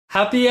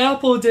Happy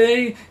Apple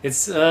Day!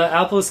 It's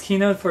Apple's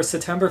keynote for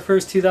September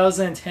 1st,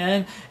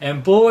 2010,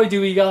 and boy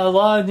do we got a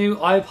lot of new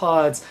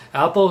iPods.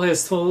 Apple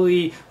has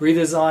totally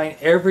redesigned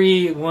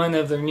every one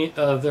of their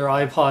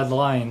iPod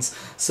lines.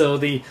 So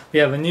we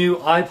have a new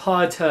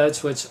iPod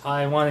Touch, which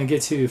I want to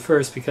get to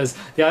first because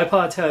the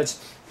iPod Touch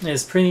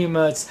is pretty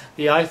much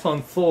the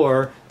iPhone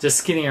 4, just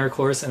skinnier of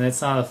course, and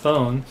it's not a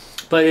phone.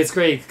 But it's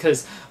great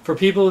because for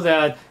people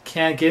that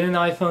can't get an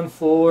iPhone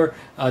 4,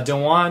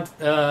 don't want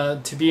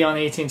to be on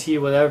AT&T,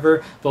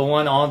 whatever, but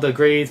want all the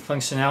great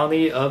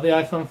functionality of the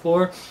iPhone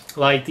 4,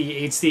 like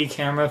the HD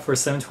camera for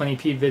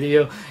 720p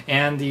video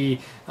and the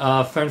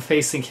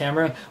front-facing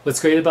camera.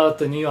 What's great about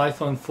the new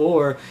iPhone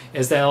 4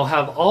 is that it'll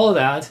have all of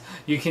that.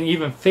 You can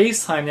even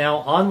FaceTime now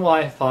on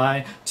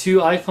Wi-Fi to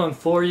iPhone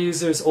 4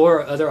 users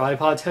or other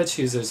iPod Touch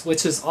users,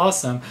 which is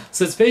awesome.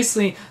 So it's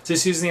basically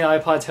just using the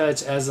iPod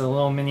Touch as a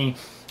little mini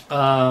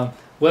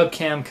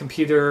webcam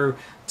computer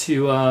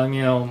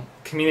to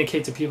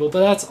communicate to people.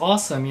 But that's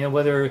awesome,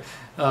 whether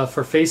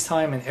for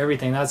FaceTime and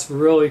everything. That's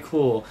really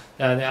cool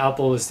that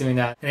Apple is doing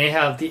that. And they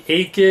have the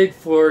 8 gig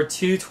for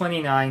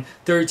 $229,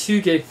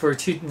 32 gig for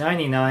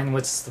 $299,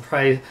 which is the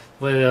price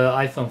what the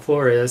iPhone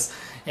 4 is,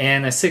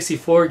 and a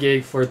 64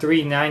 gig for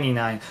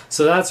 $399.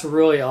 So that's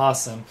really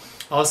awesome.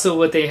 Also,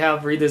 what they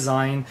have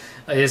redesigned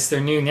is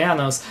their new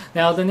Nanos.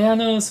 Now the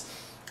Nanos,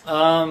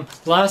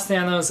 last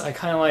Nanos I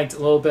kind of liked a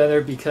little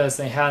better because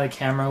they had a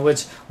camera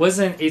which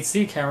wasn't an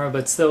HD camera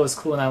but still was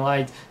cool and I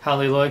liked how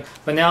they look.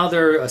 But now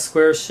they're a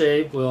square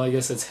shape. Well, I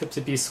guess it's hip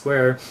to be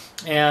square,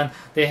 and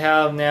they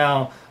have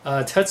now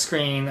a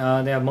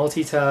touchscreen. They have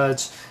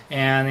multi-touch,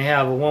 and they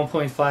have a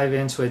 1.5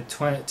 inch with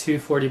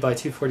 240 by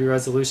 240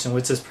 resolution,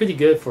 which is pretty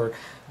good for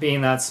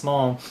being that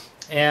small.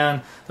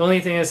 And the only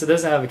thing is it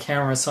doesn't have a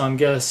camera, so I'm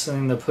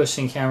guessing the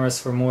pushing cameras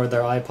for more of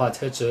their iPod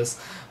Touches.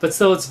 But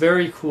still, it's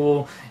very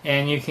cool,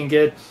 and you can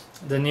get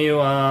the new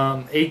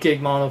 8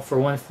 gig model for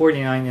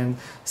 $149 and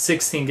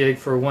 16 gig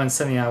for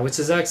 $179, which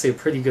is actually a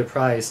pretty good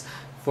price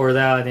for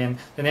that. And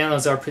the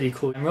Nanos are pretty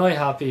cool. I'm really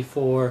happy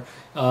for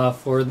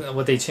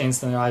what they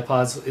changed in their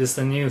iPods is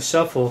the new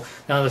Shuffle.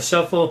 Now the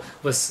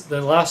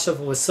last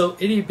Shuffle was so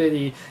itty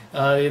bitty,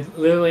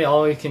 literally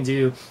all you can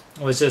do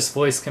was just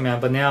voice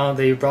command, but now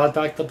they brought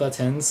back the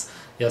buttons.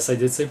 Yes, I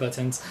did say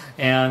buttons.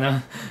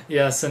 And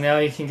yeah, so now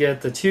you can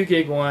get the 2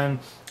 gig one,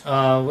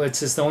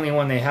 which is the only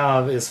one they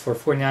have, is for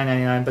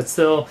 $49.99, but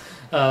still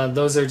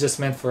those are just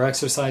meant for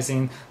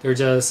exercising. They're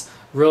just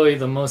really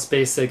the most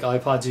basic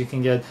iPods you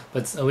can get,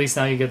 but at least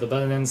now you get the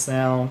buttons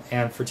now,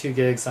 and for 2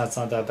 gigs that's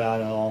not that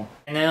bad at all.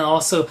 And then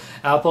also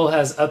Apple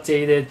has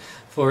updated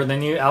for the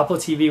new Apple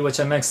TV, which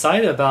I'm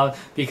excited about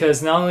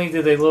because not only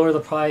did they lower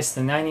the price to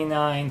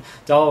 $99,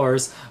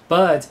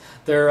 but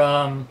they're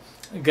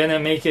gonna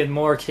make it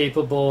more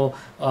capable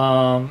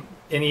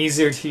and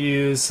easier to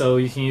use, so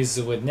you can use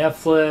it with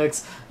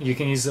Netflix, you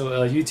can use it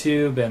with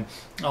YouTube and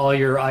all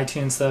your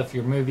iTunes stuff,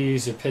 your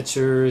movies, your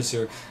pictures,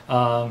 your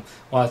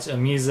watch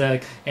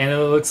music, and it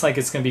looks like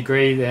it's going to be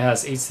great. It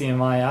has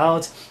HDMI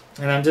out,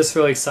 and I'm just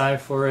really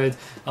excited for it.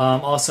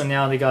 Also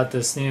now they got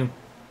this new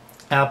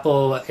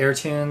Apple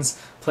AirTunes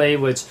Play,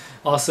 which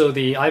also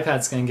the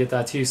iPad's going to get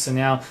that too, so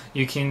now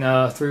you can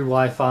through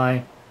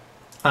Wi-Fi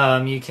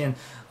you can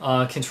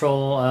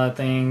control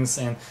things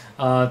and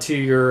to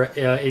your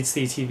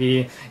HD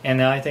TV,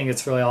 and I think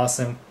it's really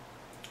awesome.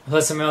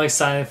 Plus, I'm really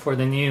excited for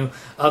the new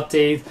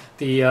update,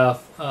 the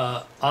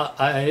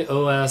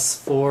iOS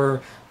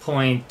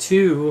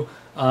 4.2.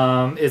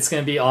 It's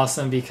going to be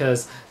awesome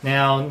because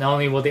now not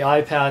only will the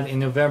iPad in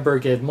November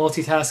get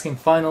multitasking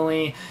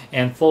finally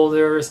and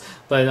folders,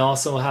 but it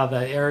also will have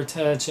that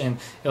AirTouch, and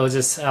it'll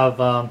just have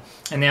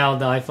and now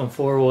the iPhone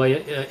 4 will be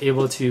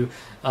able to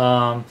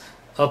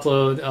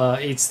upload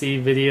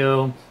HD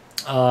video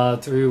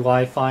through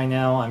Wi-Fi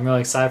now. I'm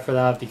really excited for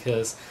that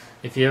because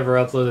if you ever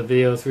upload a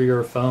video through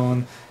your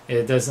phone,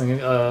 it doesn't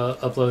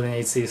upload in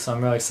HD, so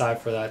I'm really excited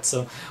for that.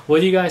 So what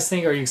do you guys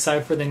think? Are you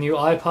excited for the new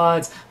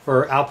iPods,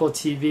 for Apple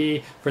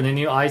TV, for the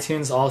new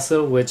iTunes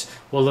also, which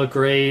will look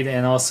great,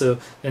 and also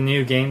the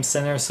new Game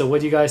Center? So what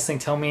do you guys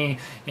think? Tell me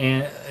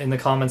in the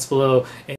comments below.